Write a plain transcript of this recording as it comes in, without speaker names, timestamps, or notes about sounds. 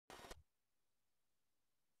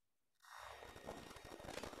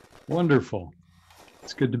Wonderful.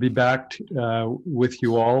 It's good to be back with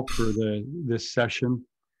you all for this session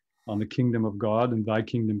on the kingdom of God and thy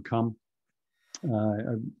kingdom come.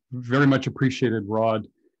 I very much appreciated, Rod,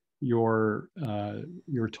 your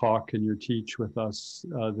talk and your teach with us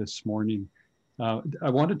this morning. I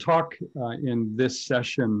want to talk in this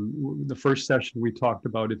session, the first session we talked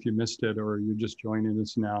about, if you missed it or you're just joining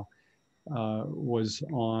us now, was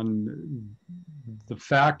on the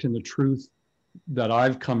fact and the truth that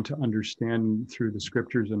I've come to understand through the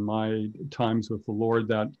scriptures and my times with the Lord,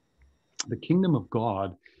 that the kingdom of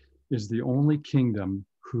God is the only kingdom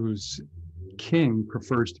whose king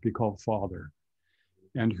prefers to be called Father,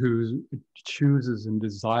 and who chooses and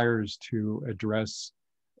desires to address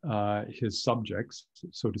his subjects,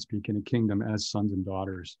 so to speak, in a kingdom as sons and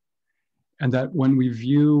daughters. And that when we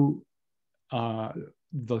view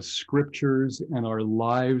the scriptures and our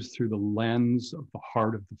lives through the lens of the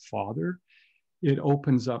heart of the Father, it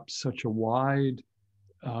opens up such a wide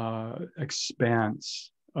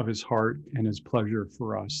expanse of his heart and his pleasure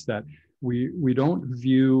for us, that we don't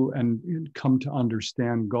view and come to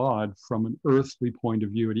understand God from an earthly point of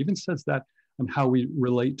view. It even says that on how we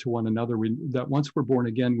relate to one another, that once we're born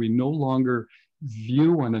again, we no longer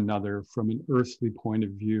view one another from an earthly point of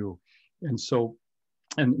view. And so,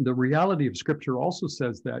 and the reality of Scripture also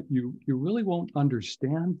says that you really won't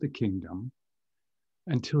understand the kingdom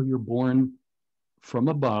until you're born from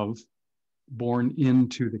above, born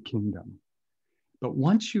into the kingdom. But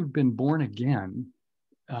once you've been born again,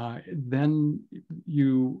 then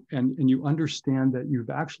you understand that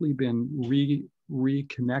you've actually been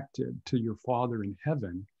reconnected to your Father in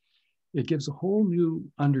heaven. It gives a whole new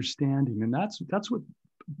understanding, and that's what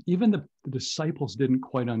even the disciples didn't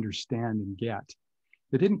quite understand and get.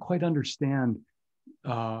 They didn't quite understand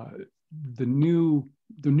the new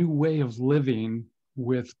way of living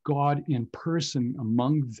with God in person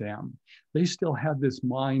among them. They still have this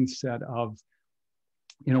mindset of,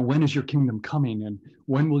 when is your kingdom coming, and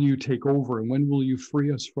when will you take over, and when will you free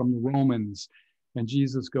us from the Romans? And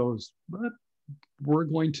Jesus goes, but we're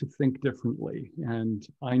going to think differently, and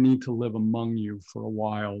I need to live among you for a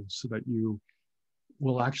while so that you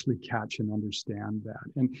will actually catch and understand that.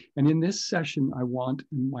 And in this session,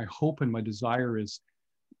 my hope and my desire is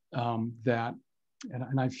that,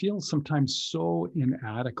 and I feel sometimes so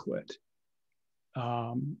inadequate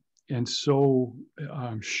and so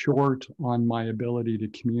short on my ability to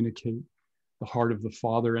communicate the heart of the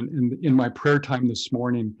Father. And in my prayer time this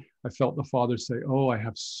morning, I felt the Father say, oh, I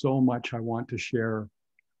have so much I want to share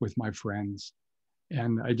with my friends.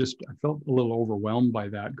 And I felt a little overwhelmed by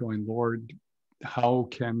that, going, Lord, how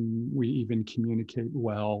can we even communicate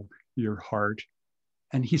well your heart?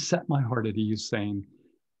 And he set my heart at ease, saying,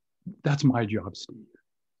 that's my job, Steve.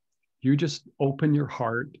 You just open your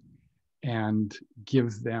heart and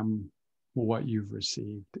give them what you've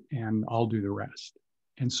received, and I'll do the rest.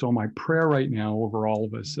 And so my prayer right now over all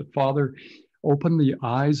of us, that Father, open the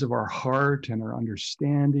eyes of our heart and our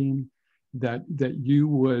understanding, that we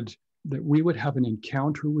would have an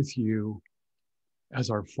encounter with you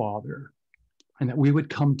as our Father, and that we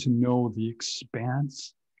would come to know the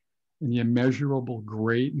expanse and the immeasurable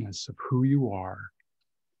greatness of who you are.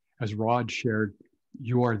 As Rod shared,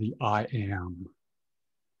 you are the I am.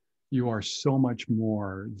 You are so much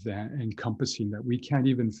more than encompassing that we can't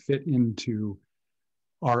even fit into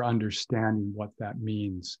our understanding what that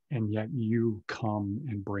means. And yet you come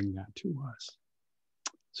and bring that to us.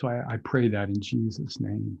 So I pray that in Jesus'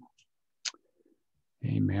 name.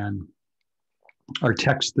 Amen. Our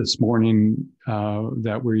text this morning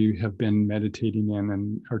that we have been meditating in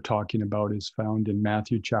and are talking about is found in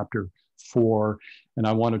Matthew chapter 4. And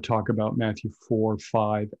I want to talk about Matthew 4,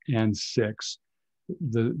 5, and 6.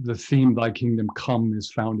 The theme, thy kingdom come,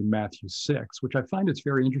 is found in Matthew 6, which I find it's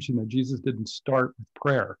very interesting that Jesus didn't start with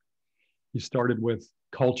prayer. He started with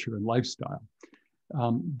culture and lifestyle.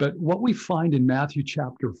 But what we find in Matthew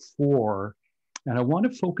chapter 4, and I want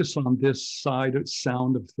to focus on this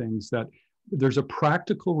sound of things, that there's a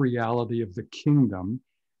practical reality of the kingdom.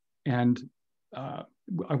 And I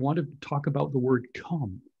want to talk about the word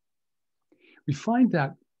come. We find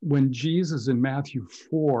that when Jesus in Matthew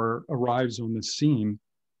 4 arrives on the scene,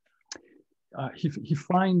 he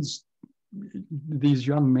finds these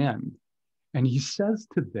young men, and he says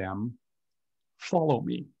to them, follow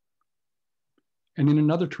me. And in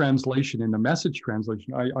another translation, in the Message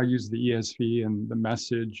translation, I use the ESV and the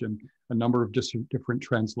Message and a number of different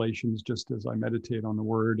translations just as I meditate on the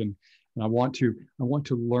word. And I want to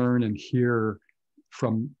learn and hear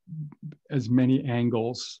from as many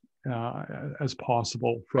angles as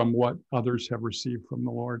possible from what others have received from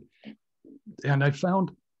the Lord. And I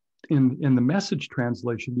found in the Message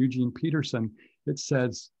translation, Eugene Peterson, it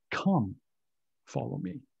says, "Come, follow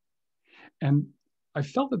me." And I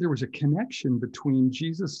felt that there was a connection between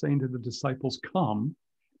Jesus saying to the disciples, "Come,"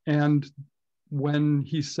 and when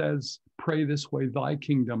he says, "Pray this way, thy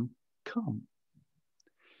kingdom come."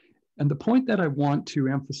 And the point that I want to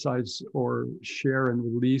emphasize or share and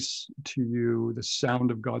release to you, the sound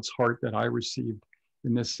of God's heart that I received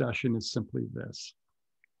in this session, is simply this.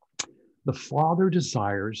 The Father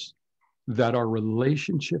desires that our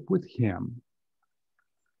relationship with him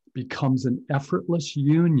becomes an effortless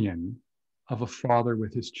union of a father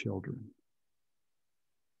with his children.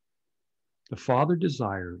 The Father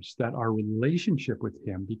desires that our relationship with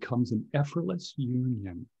him becomes an effortless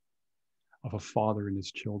union of a father and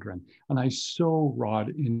his children. And I so,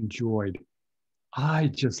 Rod, I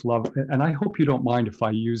just love it. And I hope you don't mind if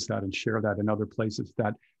I use that and share that in other places,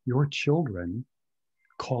 that your children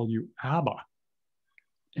call you Abba.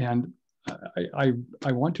 And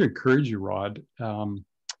I want to encourage you, Rod,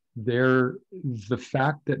 the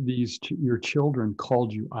fact that your children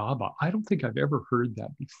called you Abba, I don't think I've ever heard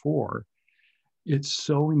that before. It's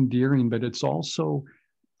so endearing, but it's also,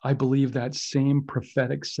 I believe, that same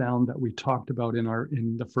prophetic sound that we talked about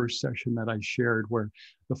in the first session that I shared, where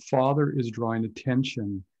the Father is drawing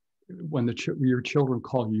attention when your children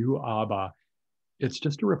call you Abba. It's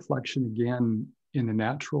just a reflection again in the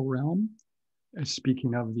natural realm,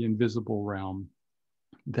 speaking of the invisible realm,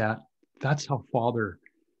 that's how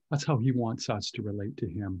he wants us to relate to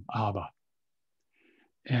him, Abba.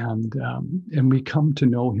 And we come to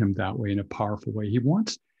know him that way, in a powerful way.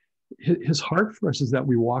 His heart for us is that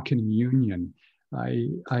we walk in union.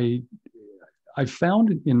 I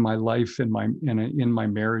found in my life, in my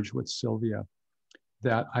marriage with Sylvia,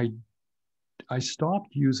 that I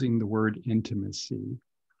stopped using the word intimacy,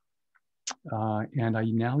 and I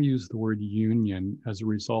now use the word union as a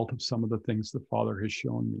result of some of the things the Father has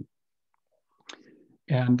shown me.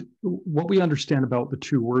 And what we understand about the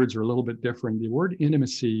two words are a little bit different. The word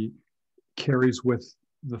intimacy carries with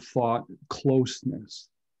the thought closeness.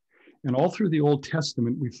 And all through the Old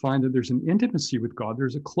Testament, we find that there's an intimacy with God.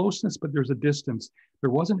 There's a closeness, but there's a distance. There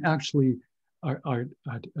wasn't actually a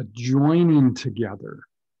joining together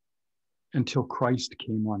until Christ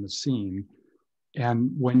came on the scene.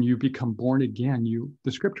 And when you become born again,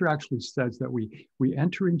 the scripture actually says that we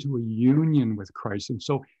enter into a union with Christ. And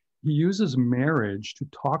so he uses marriage to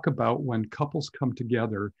talk about when couples come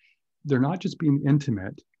together, they're not just being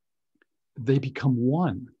intimate, they become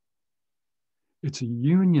one. It's a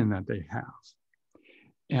union that they have.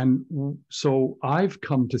 And so I've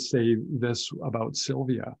come to say this about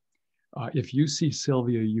Sylvia. If you see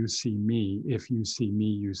Sylvia, you see me. If you see me,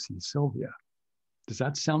 you see Sylvia. Does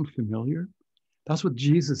that sound familiar? That's what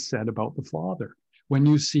Jesus said about the Father. When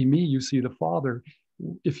you see me, you see the Father.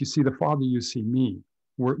 If you see the Father, you see me.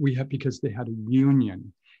 Because they had a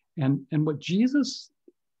union. And what Jesus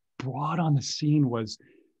brought on the scene was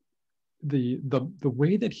the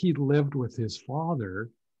way that he lived with his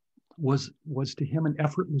Father was to him an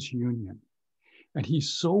effortless union. And he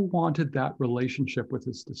so wanted that relationship with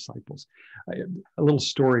his disciples. A little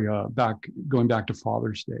story going back to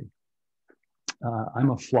Father's Day.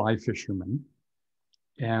 I'm a fly fisherman.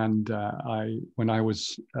 And when I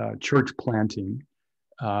was church planting,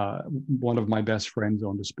 one of my best friends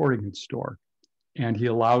owned a sporting goods store, and he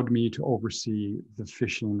allowed me to oversee the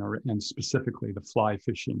fishing, and specifically the fly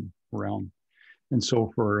fishing realm. And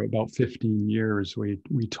so for about 15 years,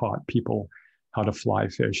 we taught people how to fly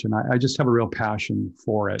fish, and I just have a real passion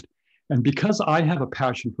for it. And because I have a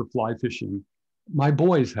passion for fly fishing, my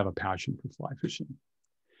boys have a passion for fly fishing.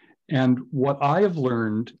 And what I have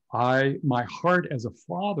learned, my heart as a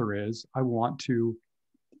father is, I want to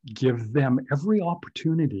give them every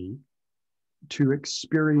opportunity to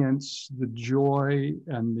experience the joy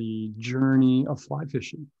and the journey of fly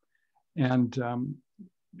fishing. And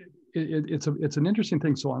it's an interesting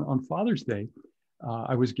thing. So on Father's Day,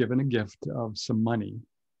 I was given a gift of some money.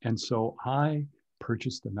 And so I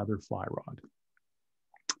purchased another fly rod.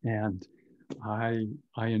 And I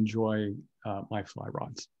enjoy my fly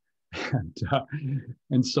rods.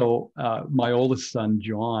 And so my oldest son,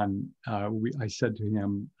 John, I said to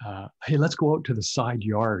him, "Hey, let's go out to the side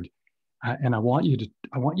yard, and I want you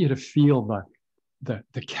to feel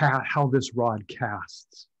how this rod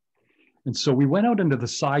casts." And so we went out into the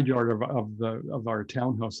side yard of our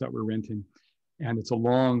townhouse that we're renting, and it's a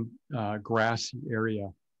long grassy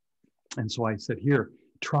area. And so I said, "Here,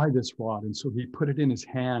 try this rod." And so he put it in his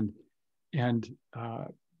hand, and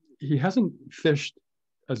he hasn't fished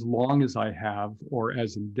as long as I have, or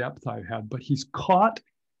as in depth I have, but he's caught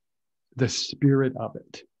the spirit of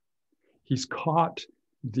it. He's caught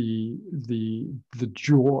the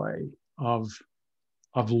joy of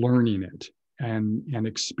learning it and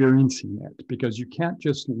experiencing it, because you can't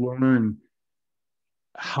just learn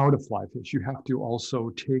how to fly fish. You have to also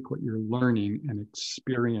take what you're learning and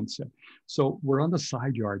experience it. So we're on the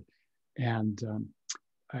side yard, and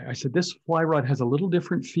I said, this fly rod has a little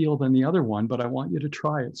different feel than the other one, but I want you to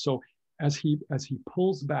try it. So as he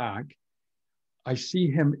pulls back, I see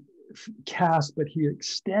him cast, but he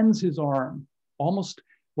extends his arm almost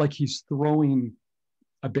like he's throwing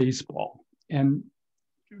a baseball. And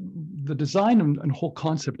the design and whole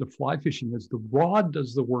concept of fly fishing is the rod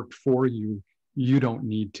does the work for you. You don't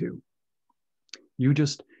need to. You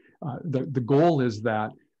just, the goal is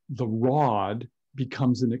that the rod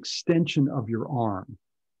becomes an extension of your arm.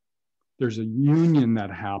 There's a union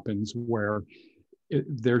that happens where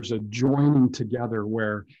there's a joining together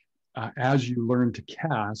where as you learn to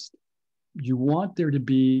cast, you want there to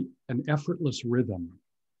be an effortless rhythm.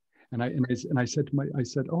 And I said,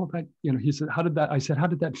 oh, that, he said, how did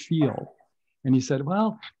that feel? And he said,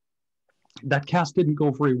 well, that cast didn't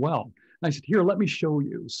go very well. And I said, here, let me show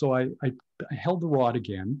you. So I held the rod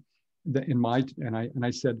again and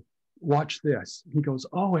I said, watch this. He goes,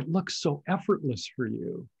 oh, it looks so effortless for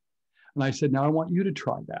you. And I said, now I want you to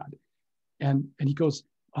try that. And he goes,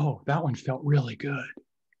 oh, that one felt really good.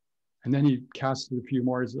 And then he casted a few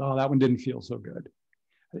more. He said, oh, that one didn't feel so good.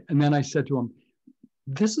 And then I said to him,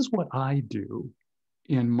 this is what I do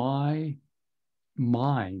in my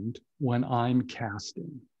mind when I'm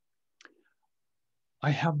casting. I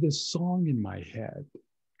have this song in my head.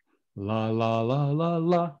 La, la, la, la,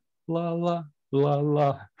 la, la, la, la,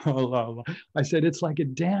 la, la, la. I said, it's like a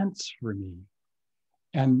dance for me.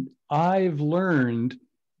 And I've learned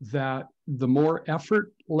that the more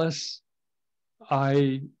effortless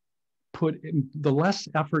I put in, the less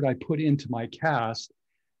effort I put into my cast,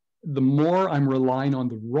 the more I'm relying on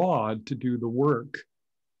the rod to do the work.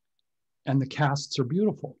 And the casts are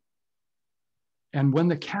beautiful. And when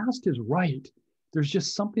the cast is right, there's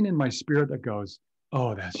just something in my spirit that goes,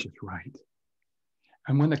 oh, that's just right.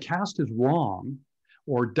 And when the cast is wrong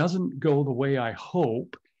or doesn't go the way I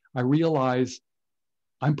hope, I realize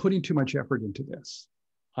I'm putting too much effort into this.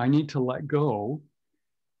 I need to let go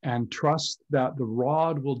and trust that the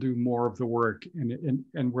rod will do more of the work,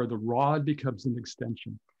 and where the rod becomes an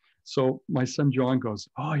extension. So my son John goes,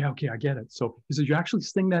 oh, yeah, okay, I get it. So he says, you actually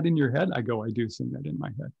sing that in your head? I go, I do sing that in my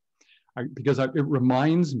head. It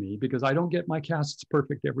reminds me, because I don't get my casts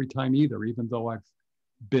perfect every time either, even though I've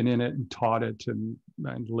been in it and taught it and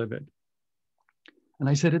live it. And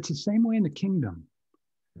I said, it's the same way in the kingdom.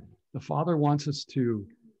 The Father wants us to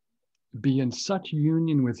be in such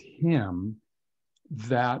union with him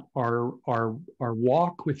that our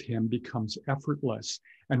walk with him becomes effortless.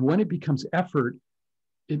 And when it becomes effort,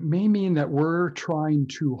 it may mean that we're trying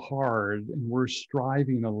too hard and we're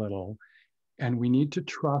striving a little. And we need to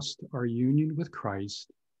trust our union with Christ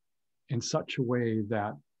in such a way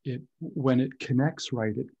that when it connects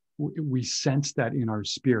right, we sense that in our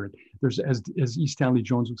spirit. There's, as E. Stanley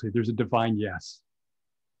Jones would say, there's a divine yes.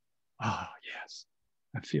 Ah, yes,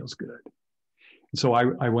 that feels good. And so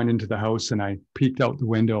I went into the house and I peeked out the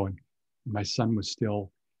window, and my son was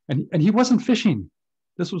still, and he wasn't fishing.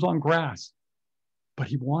 This was on grass, but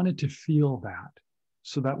he wanted to feel that,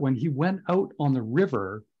 so that when he went out on the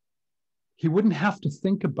river, he wouldn't have to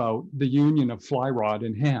think about the union of fly rod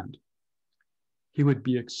in hand. He would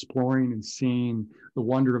be exploring and seeing the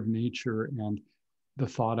wonder of nature and the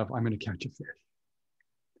thought of, I'm going to catch a fish.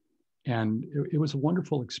 And it was a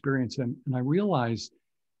wonderful experience. And I realized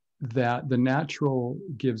that the natural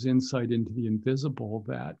gives insight into the invisible,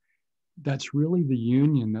 that's really the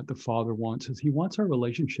union that the Father wants us. He wants our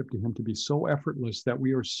relationship to him to be so effortless that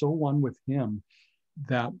we are so one with him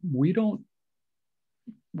that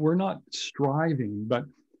we're not striving, but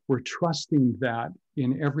we're trusting that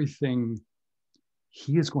in everything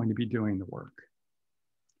he is going to be doing the work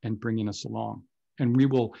and bringing us along. And we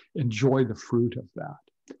will enjoy the fruit of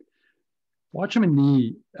that. Watchman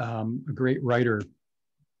Nee, a great writer,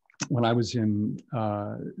 when I was in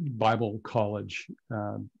Bible college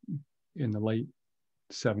in the late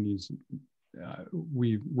 70s,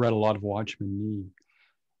 we read a lot of Watchman Nee.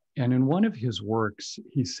 And in one of his works,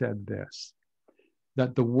 he said this,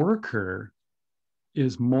 that the worker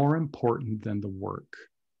is more important than the work.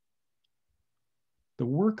 The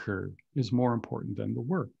worker is more important than the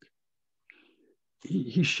work.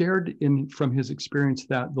 He shared from his experience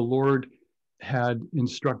that the Lord had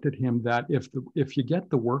instructed him that if you get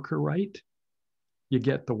the worker right, you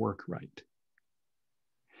get the work right.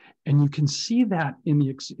 And you can see that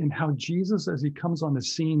in how Jesus, as he comes on the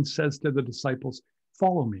scene, says to the disciples,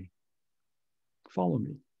 follow me. Follow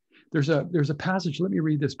me. There's a passage. Let me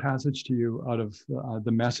read this passage to you out of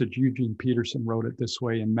the Message. Eugene Peterson wrote it this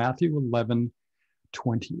way in Matthew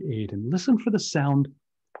 11:28. And listen for the sound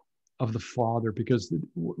of the Father, because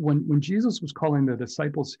when Jesus was calling the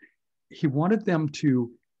disciples, he wanted them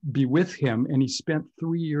to be with him, and he spent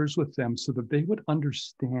 3 years with them so that they would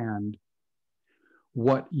understand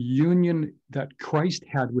what union that Christ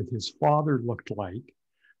had with his Father looked like,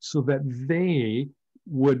 so that they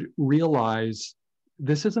would realize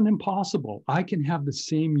this isn't impossible. I can have the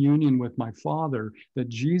same union with my Father that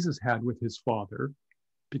Jesus had with his Father,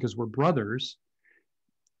 because we're brothers,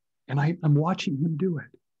 and I'm watching him do it.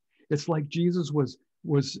 It's like Jesus was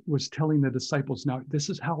telling the disciples, now this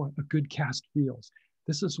is how a good cast feels.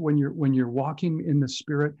 This is when you're walking in the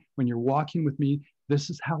Spirit, when you're walking with me, this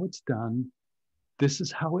is how it's done. This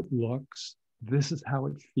is how it looks. This is how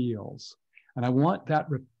it feels. And I want that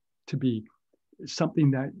to be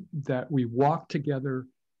something that we walk together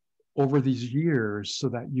over these years, so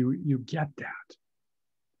that you get that.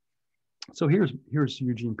 So here's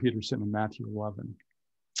Eugene Peterson in Matthew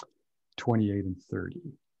 11:28 and 30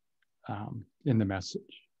 in the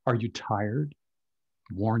Message. Are you tired,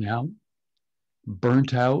 worn out,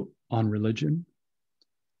 burnt out on religion?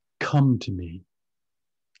 Come to me,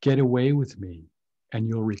 get away with me, and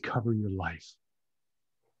you'll recover your life.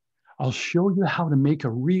 I'll show you how to make a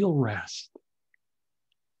real rest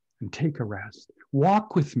and take a rest.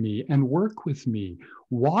 Walk with me and work with me.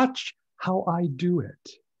 Watch how I do it.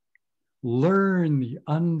 Learn the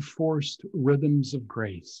unforced rhythms of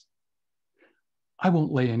grace. I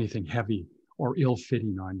won't lay anything heavy or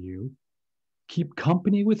ill-fitting on you. Keep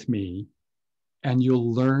company with me, and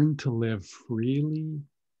you'll learn to live freely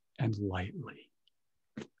and lightly,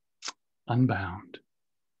 unbound.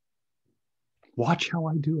 Watch how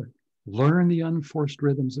I do it. Learn the unforced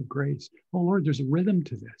rhythms of grace. Oh, Lord, there's a rhythm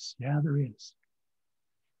to this. Yeah, there is.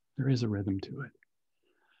 There is a rhythm to it.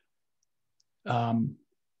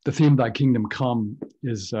 The theme "Thy Kingdom Come"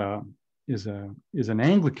 is an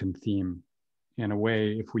Anglican theme. In a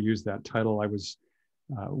way, if we use that title, I was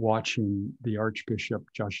watching the Archbishop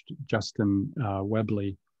Justin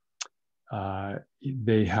Webley.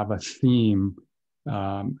 They have a theme,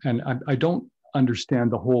 and I don't understand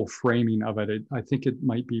the whole framing of it. I think it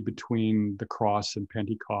might be between the Cross and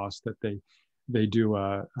Pentecost that they do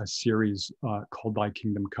a series called "Thy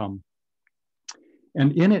Kingdom Come,"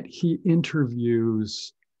 and in it he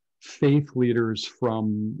interviews faith leaders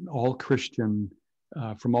from all Christian.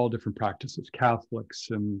 From all different practices,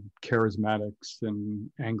 Catholics and Charismatics and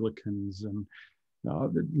Anglicans and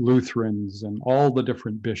Lutherans and all the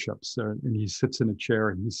different bishops. And he sits in a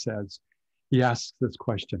chair and he asks this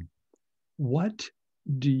question: what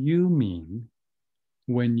do you mean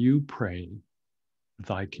when you pray,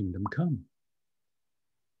 "Thy kingdom come"?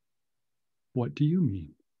 What do you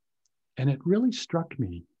mean? And it really struck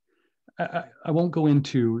me. I won't go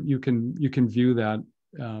into, you can view that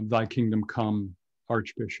 "Thy Kingdom Come"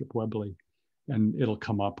 Archbishop Webley, and it'll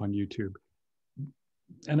come up on YouTube.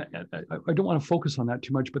 And I don't want to focus on that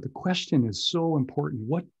too much, but the question is so important.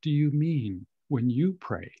 What do you mean when you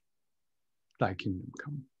pray, "Thy kingdom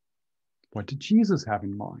come"? What did Jesus have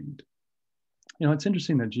in mind? You know, it's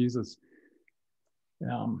interesting that Jesus,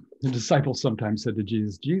 the disciples sometimes said to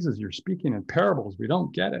Jesus, "Jesus, you're speaking in parables. We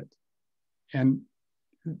don't get it." And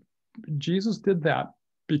Jesus did that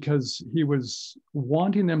because he was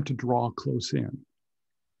wanting them to draw close in.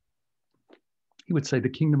 He would say, "The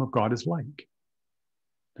kingdom of God is like."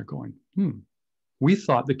 They're going, we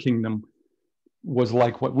thought the kingdom was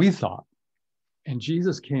like what we thought. And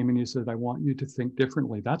Jesus came and he said, "I want you to think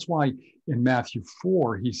differently." That's why in Matthew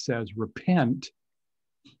 4, he says, repent,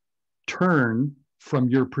 turn from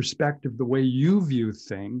your perspective, the way you view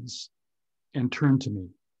things, and turn to me.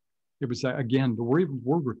 It was, again, the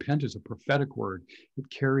word repent is a prophetic word. It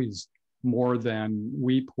carries more than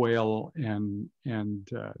weep, wail, and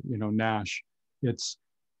gnash. It's,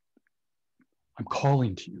 I'm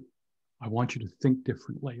calling to you. I want you to think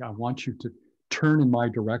differently. I want you to turn in my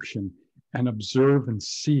direction and observe and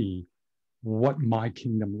see what my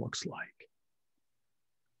kingdom looks like.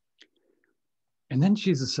 And then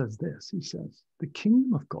Jesus says this. He says, "The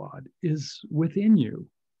kingdom of God is within you."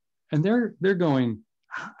 And they're going,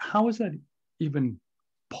 how is that even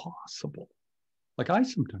possible? Like, I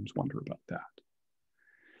sometimes wonder about that.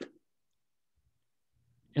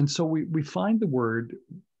 And so we find the word,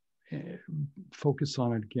 focus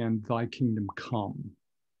on it again, "Thy kingdom come."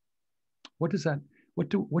 What does that, what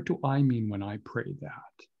do I mean when I pray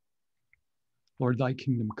that? Lord, "Thy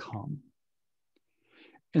kingdom come."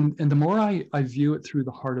 And the more I view it through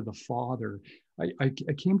the heart of the Father, I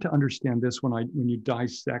came to understand this when you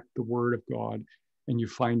dissect the Word of God. and you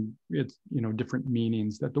find it's, different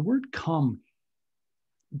meanings, that the word come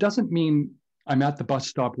doesn't mean I'm at the bus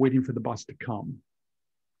stop waiting for the bus to come.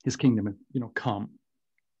 His kingdom, come.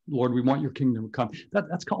 Lord, we want your kingdom to come.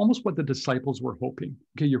 That's almost what the disciples were hoping.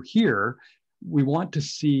 Okay, you're here. We want to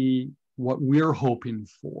see what we're hoping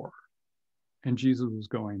for. And Jesus was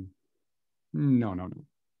going, no.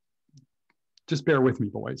 Just bear with me,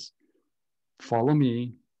 boys. Follow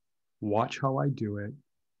me. Watch how I do it.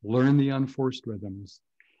 Learn the unforced rhythms.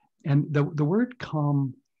 And the word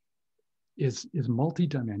come is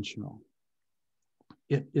multidimensional.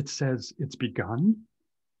 It says it's begun.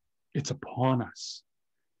 It's upon us.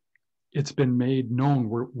 It's been made known.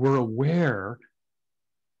 We're aware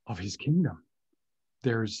of his kingdom.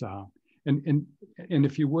 There's and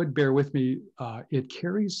if you would bear with me, it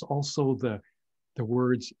carries also the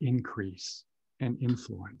words increase and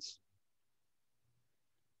influence.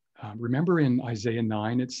 Remember in Isaiah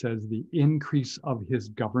 9, it says the increase of his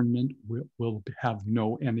government will have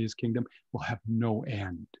no end. His kingdom will have no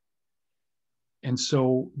end. And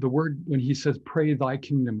so the word, when he says, pray thy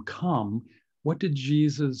kingdom come, what did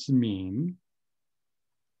Jesus mean?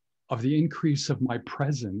 Of the increase of my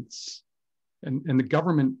presence. And the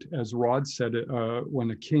government, as Rod said,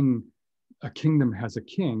 when a kingdom has a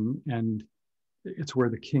king, and it's where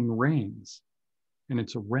the king reigns, and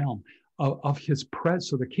it's a realm of his presence.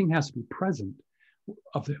 So the king has to be present.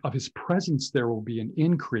 Of his presence, there will be an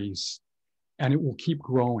increase, and it will keep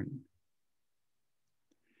growing.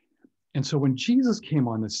 And so when Jesus came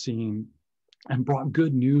on the scene and brought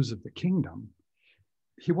good news of the kingdom,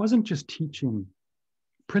 he wasn't just teaching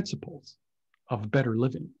principles of better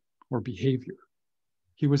living or behavior.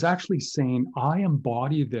 He was actually saying, I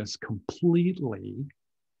embody this completely.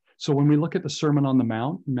 So when we look at the Sermon on the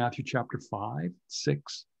Mount, in Matthew chapter 5,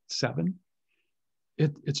 6, 7,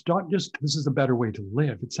 it's not just, this is a better way to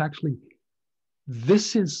live. It's actually,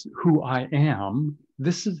 this is who I am.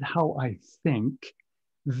 This is how I think.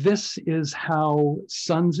 This is how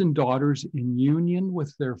sons and daughters in union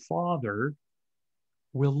with their Father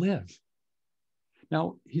will live.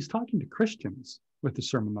 Now, he's talking to Christians with the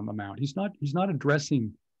Sermon on the Mount. He's not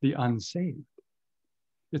addressing the unsaved.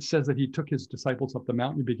 It says that he took his disciples up the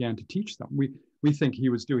mountain and began to teach them. We think he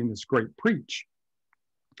was doing this great preach.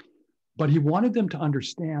 But he wanted them to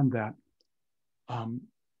understand that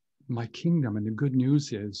my kingdom, and the good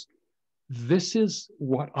news is, this is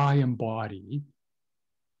what I embody,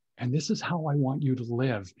 and this is how I want you to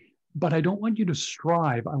live. But I don't want you to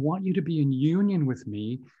strive. I want you to be in union with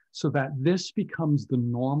me so that this becomes the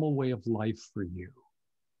normal way of life for you.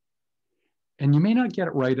 And you may not get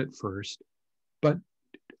it right at first, but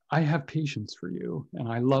I have patience for you, and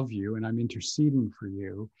I love you, and I'm interceding for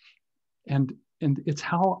you. And it's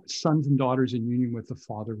how sons and daughters in union with the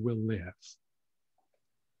Father will live.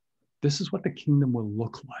 This is what the kingdom will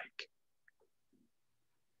look like.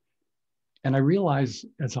 And I realize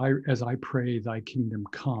as I pray, thy kingdom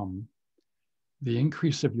come, the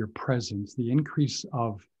increase of your presence, the increase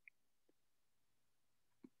of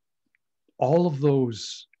all of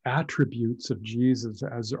those attributes of Jesus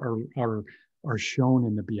as are shown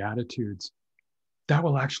in the Beatitudes, that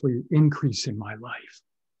will actually increase in my life,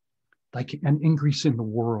 like an increase in the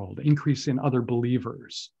world, increase in other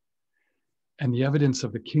believers. And the evidence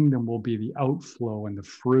of the kingdom will be the outflow and the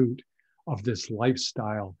fruit of this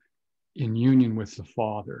lifestyle in union with the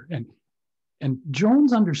Father. And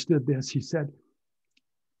Jones understood this. He said,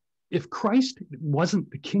 if Christ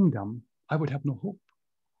wasn't the kingdom, I would have no hope.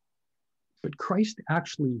 But Christ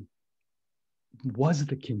actually was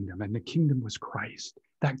the kingdom, and the kingdom was Christ.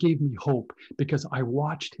 That gave me hope because I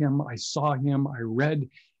watched him, I saw him, I read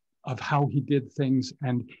of how he did things,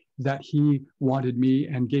 and that he wanted me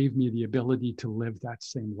and gave me the ability to live that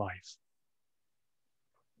same life.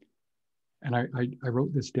 And I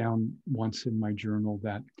wrote this down once in my journal,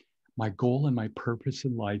 that my goal and my purpose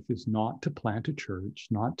in life is not to plant a church,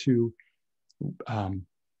 not to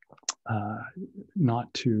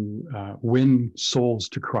win souls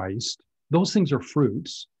to Christ. Those things are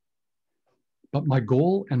fruits. But my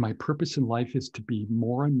goal and my purpose in life is to be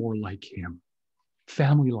more and more like him.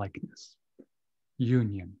 Family likeness,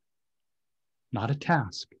 union, not a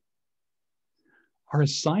task. Our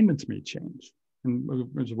assignments may change. And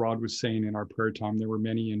as Rod was saying in our prayer time, there were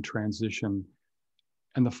many in transition.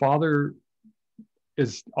 And the Father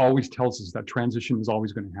always tells us that transition is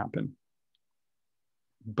always going to happen.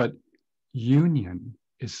 But union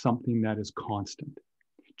is something that is constant.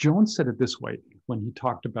 Jones said it this way when he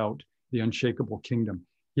talked about the unshakable kingdom.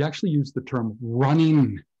 He actually used the term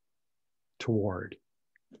running toward.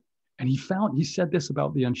 And he said this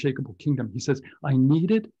about the unshakable kingdom. He says, I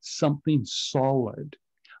needed something solid.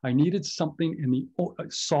 I needed something in the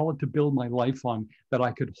solid to build my life on that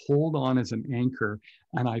I could hold on as an anchor.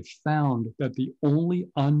 And I found that the only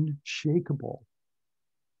unshakable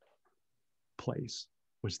place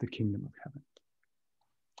was the kingdom of heaven.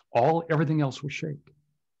 Everything else will shake.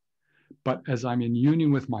 But as I'm in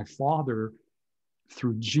union with my Father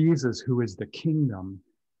through Jesus, who is the kingdom,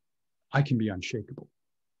 I can be unshakable.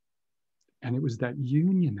 And it was that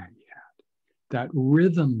union that he had, that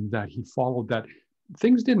rhythm that he followed, that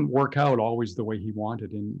things didn't work out always the way he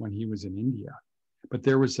wanted when he was in India. But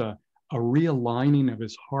there was a realigning of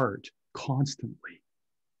his heart constantly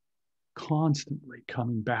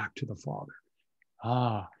coming back to the Father.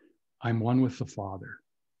 I'm one with the Father.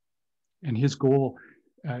 And his goal,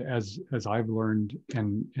 as I've learned,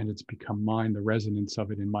 and it's become mine, the resonance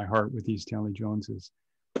of it in my heart with E. Stanley Jones is,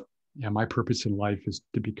 my purpose in life is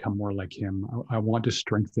to become more like him. I want to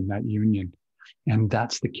strengthen that union. And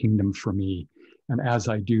that's the kingdom for me. And as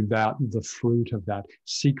I do that, the fruit of that,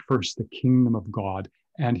 seek first the kingdom of God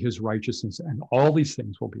and his righteousness, and all these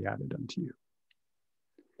things will be added unto you.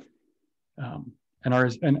 And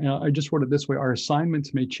I just wrote it this way: our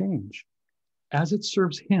assignments may change as it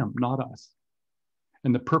serves him, not us.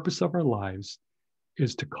 And the purpose of our lives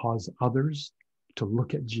is to cause others to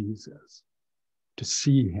look at Jesus, to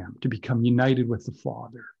see him, to become united with the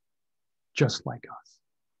Father, just like us.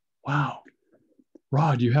 Wow.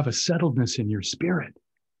 Rod, you have a settledness in your spirit.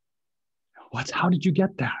 How did you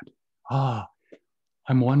get that?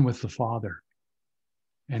 I'm one with the Father.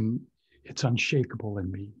 And it's unshakable in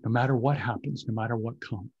me, no matter what happens, no matter what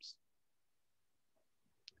comes.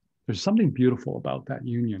 There's something beautiful about that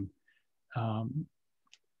union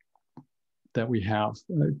that we have.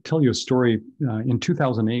 I'll tell you a story. In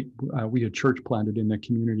 2008, we had church planted in the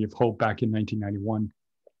Community of Hope back in 1991.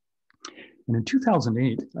 And in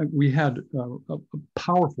 2008, we had a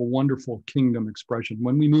powerful, wonderful kingdom expression.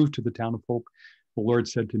 When we moved to the town of Hope, the Lord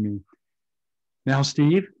said to me, "Now,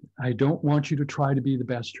 Steve, I don't want you to try to be the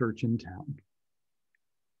best church in town."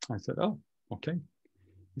 I said, "Oh, okay."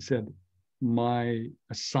 He said, "My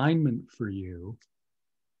assignment for you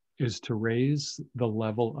is to raise the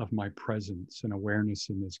level of my presence and awareness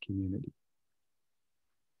in this community.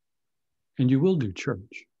 And you will do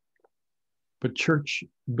church. But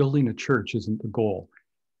building a church isn't the goal."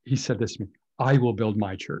 He said this to me: "I will build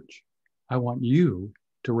my church. I want you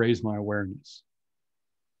to raise my awareness."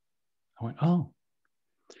 I went, "Oh."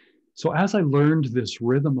 So as I learned this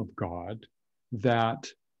rhythm of God,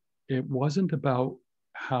 that it wasn't about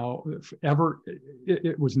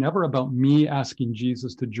it was never about me asking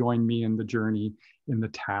Jesus to join me in the journey, in the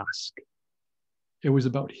task. It was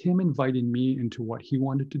about him inviting me into what he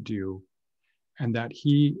wanted to do, and that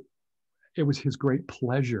it was his great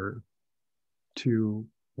pleasure to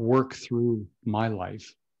work through my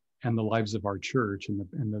life and the lives of our church and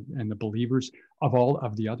the believers of all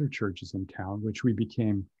of the other churches in town, which we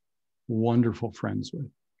became wonderful friends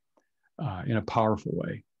with in a powerful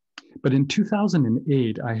way. But in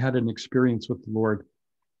 2008, I had an experience with the Lord.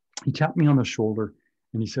 He tapped me on the shoulder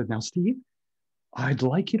and he said, "Now, Steve, I'd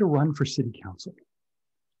like you to run for city council."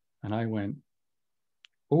 And I went,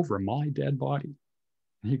 "Over my dead body?"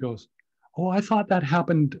 And he goes, "Oh, I thought that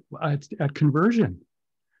happened at conversion.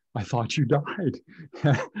 I thought you died."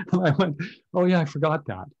 And I went, "Oh yeah, I forgot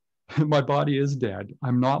that. My body is dead.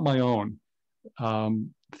 I'm not my own.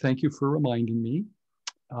 Thank you for reminding me.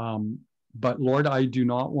 But Lord, I do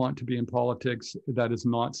not want to be in politics. That is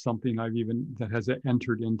not something that has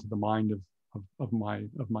entered into the mind of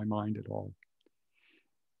my mind at all."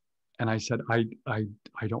 And I said,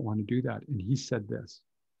 I don't want to do that. And he said this: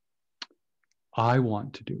 "I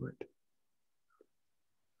want to do it."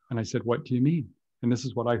 And I said, "What do you mean?" And this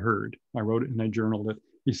is what I heard. I wrote it and I journaled it.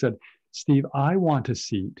 He said, "Steve, I want a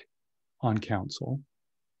seat on council,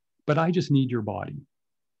 but I just need your body.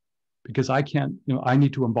 Because I can't, I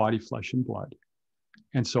need to embody flesh and blood.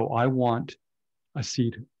 And so I want a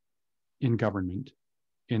seat in government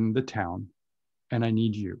in the town, and I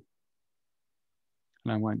need you."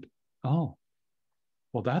 And I went, "Oh,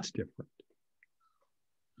 well, that's different.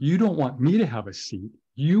 You don't want me to have a seat.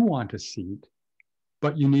 You want a seat,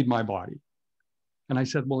 but you need my body." And I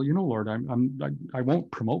said, "Well, Lord, I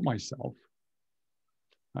won't promote myself.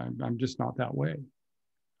 I'm just not that way.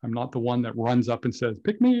 I'm not the one that runs up and says,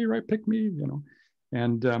 'Pick me, right? Pick me,'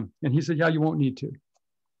 And he said, 'Yeah, you won't need to.'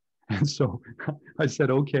 And so I said,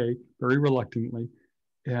 "Okay," very reluctantly.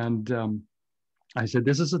 And I said,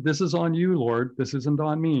 this is on you, Lord. This isn't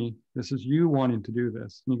on me. This is you wanting to do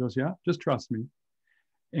this." And he goes, "Yeah, just trust me."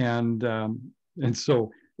 And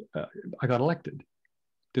so I got elected.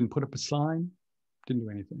 Didn't put up a sign, didn't do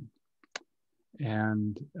anything.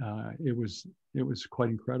 And it was quite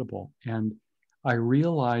incredible. And I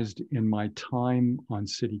realized in my time on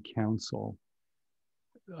city council,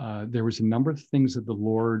 there was a number of things that the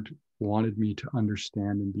Lord wanted me to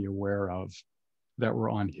understand and be aware of that were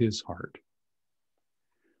on his heart.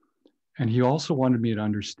 And he also wanted me to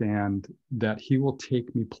understand that he will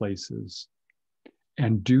take me places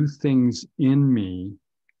and do things in me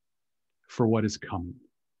for what is coming.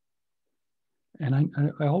 And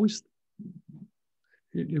I always,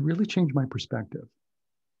 it really changed my perspective.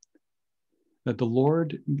 That the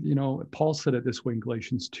Lord, Paul said it this way in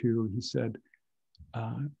Galatians 2, he said,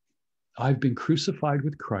 I've been crucified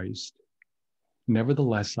with Christ,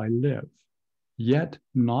 nevertheless I live. Yet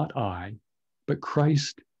not I, but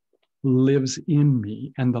Christ lives in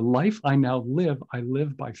me. And the life I now live, I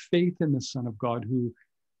live by faith in the Son of God who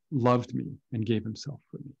loved me and gave himself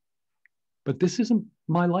for me. But this isn't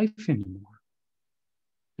my life anymore.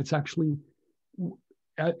 It's actually,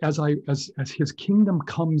 as his kingdom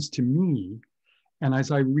comes to me, and as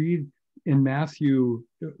I read in Matthew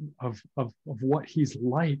of what he's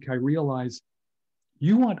like, I realize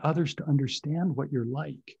you want others to understand what you're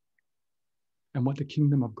like and what the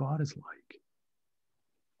kingdom of God is like.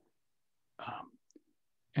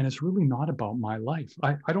 And it's really not about my life.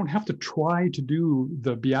 I don't have to try to do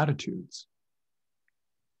the Beatitudes.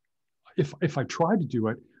 If I try to do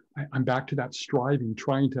it, I'm back to that striving,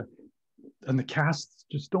 and the casts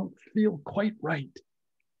just don't feel quite right.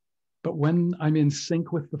 But when I'm in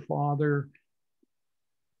sync with the Father,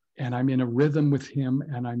 and I'm in a rhythm with him,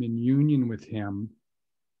 and I'm in union with him,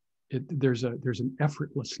 there's an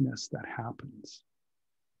effortlessness that happens.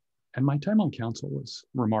 And my time on council was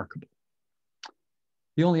remarkable.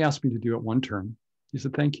 He only asked me to do it one term. He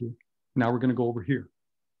said, thank you. Now we're going to go over here.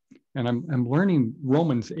 And I'm learning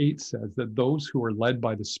Romans 8 says that those who are led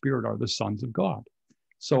by the Spirit are the sons of God.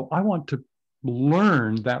 So I want to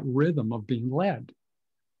learn that rhythm of being led.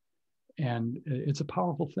 And it's a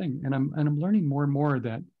powerful thing. And I'm learning more and more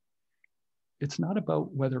that it's not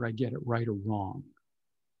about whether I get it right or wrong.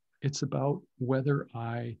 It's about whether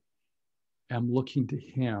I am looking to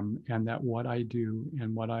him, and that what I do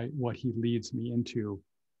and what he leads me into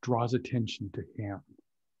draws attention to him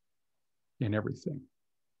in everything.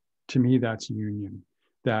 To me, that's union.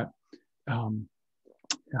 That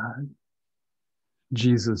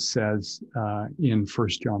Jesus says in 1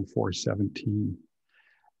 John 4:17,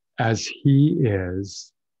 as he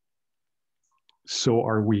is, so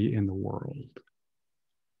are we in the world.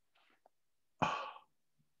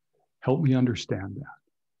 Help me understand that.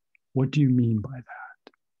 What do you mean by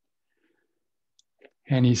that?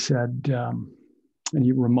 And he said, and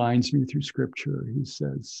he reminds me through scripture, he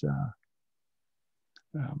says,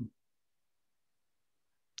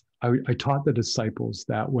 I taught the disciples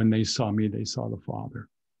that when they saw me, they saw the Father.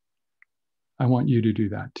 I want you to do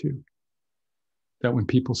that too. That when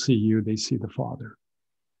people see you, they see the Father.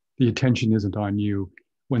 The attention isn't on you.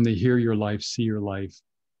 When they hear your life, see your life,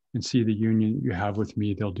 and see the union you have with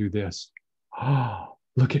me, they'll do this. Oh,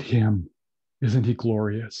 look at him. Isn't he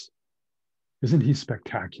glorious? Isn't he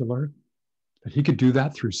spectacular? That he could do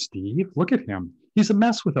that through Steve? Look at him. He's a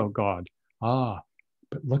mess without God. Ah,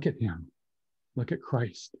 but look at him. Look at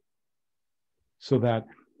Christ. So that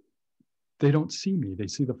they don't see me, they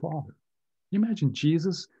see the Father. You imagine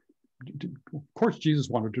Jesus, of course, Jesus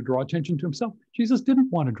wanted to draw attention to himself. Jesus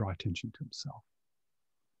didn't want to draw attention to himself.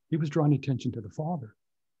 He was drawing attention to the Father.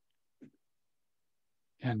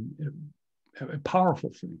 And a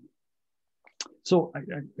powerful thing. So I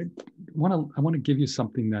want to give you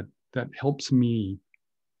something that helps me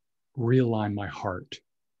realign my heart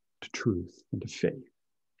to truth and to faith.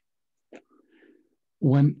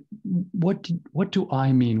 What do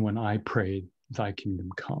I mean when I pray, thy kingdom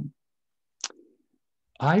come?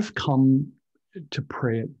 I've come to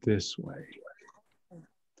pray it this way.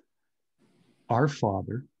 Our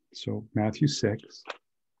Father, so Matthew 6,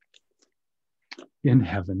 in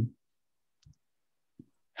heaven,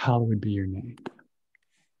 hallowed be your name.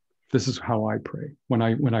 This is how I pray. When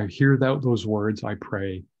I hear those words, I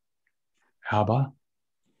pray, Abba,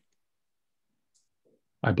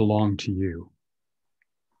 I belong to you.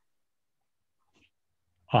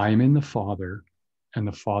 I am in the Father, and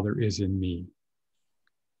the Father is in me.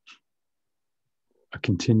 A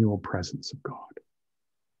continual presence of God.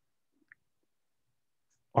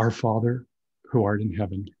 Our Father, who art in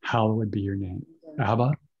heaven, hallowed be your name.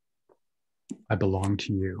 Abba, I belong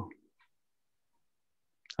to you.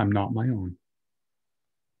 I'm not my own.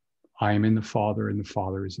 I am in the Father, and the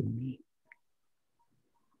Father is in me.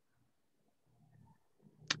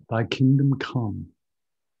 Thy kingdom come,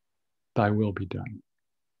 thy will be done.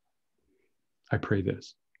 I pray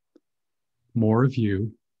this. More of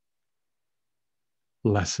you,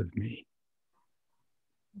 less of me.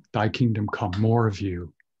 Thy kingdom come, more of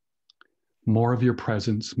you, more of your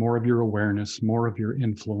presence, more of your awareness, more of your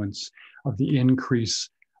influence, of the increase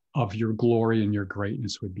of your glory and your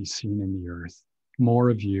greatness would be seen in the earth. More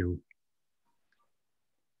of you.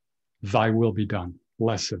 Thy will be done,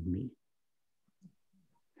 less of me.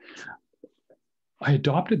 I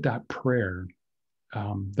adopted that prayer,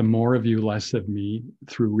 the more of you, less of me,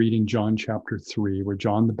 through reading John chapter 3, where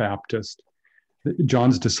John the Baptist,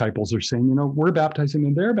 John's disciples are saying, we're baptizing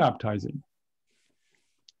and they're baptizing.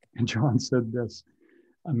 And John said this,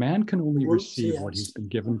 a man can only receive what he's been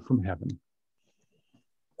given from heaven.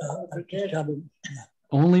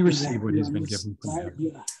 Only receive what he's been given from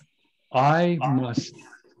heaven. I must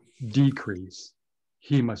decrease,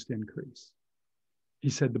 he must increase. He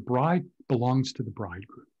said, the bride belongs to the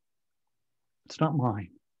bridegroom. It's not mine,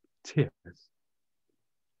 it's his.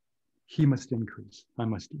 He must increase, I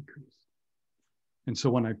must decrease. And so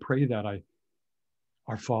when I pray that,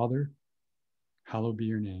 our Father, hallowed be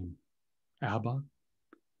your name. Abba,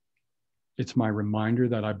 it's my reminder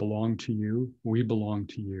that I belong to you, we belong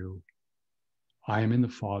to you. I am in the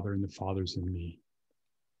Father and the Father's in me.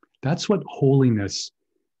 That's what holiness,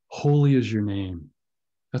 holy is your name.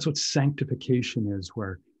 That's what sanctification is,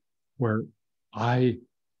 where I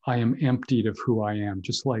am emptied of who I am,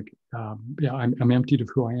 just like, I'm emptied of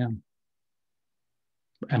who I am.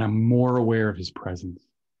 And I'm more aware of his presence.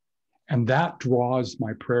 And that draws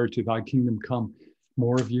my prayer to thy kingdom come.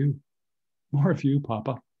 More of you,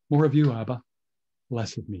 Papa, more of you, Abba,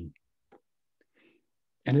 less of me.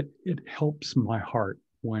 And it helps my heart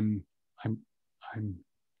when I'm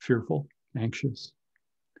fearful, anxious,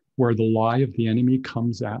 where the lie of the enemy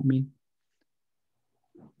comes at me.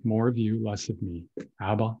 More of you, less of me.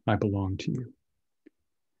 Abba, I belong to you.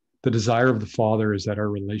 The desire of the Father is that our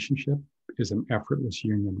relationship is an effortless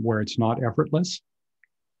union. Where it's not effortless,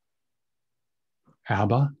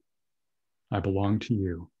 Abba, I belong to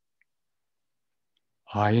you.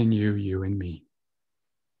 I and you, you and me.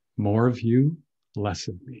 More of you, less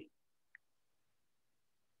of me.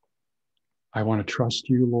 I want to trust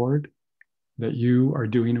you, Lord, that you are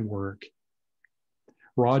doing a work.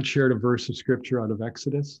 Rod shared a verse of scripture out of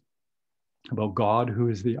Exodus about God, who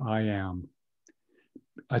is the I am.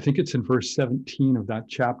 I think it's in verse 17 of that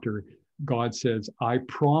chapter. God says, I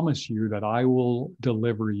promise you that I will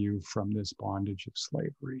deliver you from this bondage of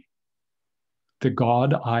slavery. The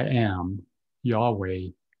God I am, Yahweh,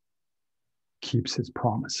 keeps his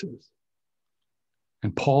promises.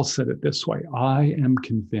 And Paul said it this way, I am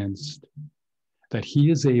convinced that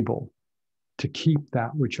he is able to keep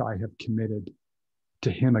that which I have committed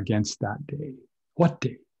to him against that day. What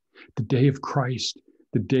day? The day of Christ,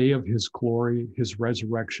 the day of his glory, his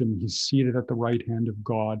resurrection. He's seated at the right hand of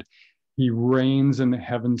God. He reigns in the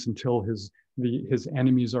heavens until his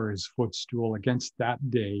enemies are his footstool. Against that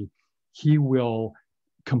day, he will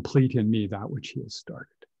complete in me that which he has started.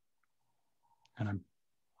 And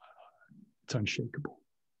it's unshakable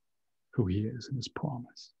who he is and his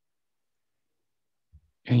promise.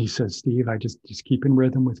 And he says, Steve, I just keep in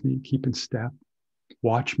rhythm with me, keep in step,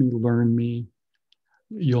 watch me, learn me.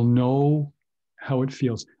 You'll know how it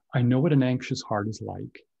feels. I know what an anxious heart is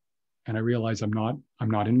like. And I realize I'm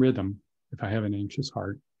not in rhythm if I have an anxious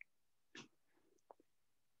heart.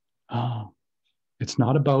 It's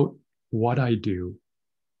not about what I do.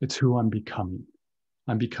 It's who I'm becoming.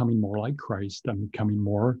 I'm becoming more like Christ. I'm becoming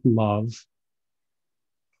more love.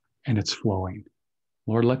 And it's flowing.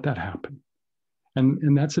 Lord, let that happen.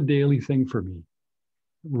 And that's a daily thing for me,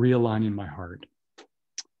 realigning my heart.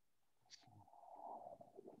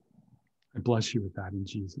 I bless you with that in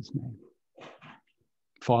Jesus' name.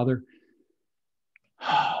 Father,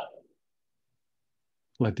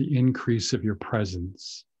 let the increase of your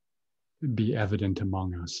presence be evident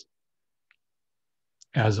among us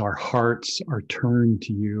as our hearts are turned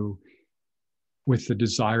to you with the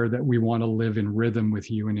desire that we want to live in rhythm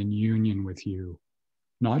with you and in union with you.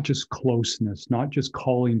 Not just closeness, not just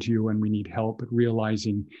calling to you when we need help, but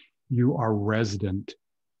realizing you are resident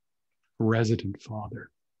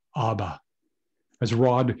Father, Abba. As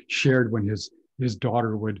Rod shared when his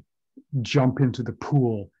daughter would jump into the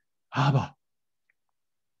pool, Abba,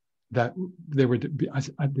 that there would be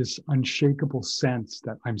this unshakable sense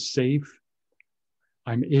that I'm safe,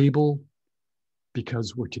 I'm able,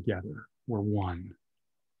 because we're together, we're one.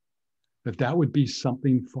 That would be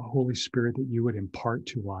something for Holy Spirit that you would impart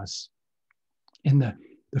to us in the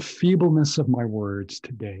feebleness of my words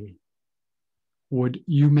today. Would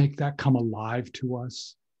you make that come alive to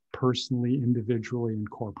us personally, individually, and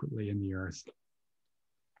corporately in the earth?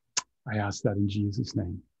 I ask that in Jesus'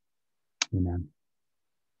 name. Amen.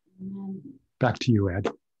 Amen. Back to you, Ed.